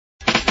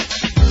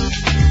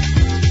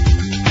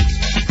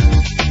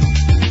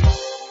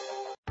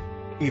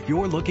If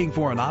you're looking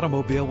for an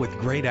automobile with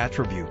great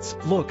attributes,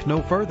 look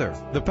no further.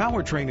 The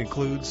powertrain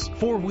includes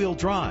four-wheel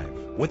drive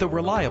with a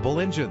reliable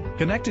engine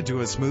connected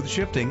to a smooth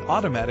shifting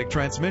automatic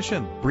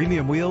transmission.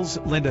 Premium wheels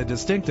lend a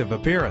distinctive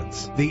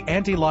appearance. The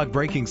anti-lock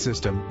braking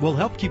system will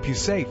help keep you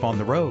safe on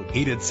the road.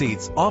 Heated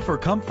seats offer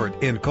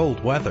comfort in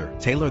cold weather.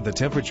 Tailor the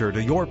temperature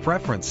to your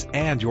preference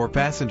and your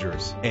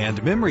passengers.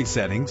 And memory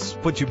settings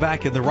put you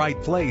back in the right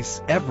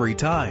place every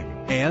time.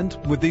 And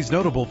with these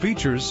notable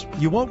features,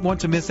 you won't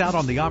want to miss out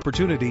on the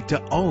opportunity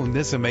to own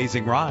this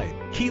amazing ride.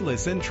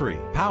 Keyless entry,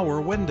 power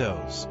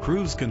windows,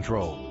 cruise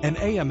control, an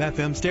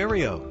AM/FM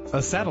stereo,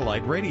 a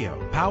satellite radio,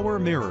 power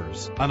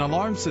mirrors, an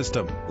alarm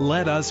system.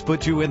 Let us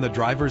put you in the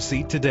driver's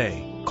seat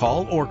today.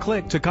 Call or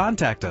click to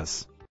contact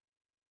us.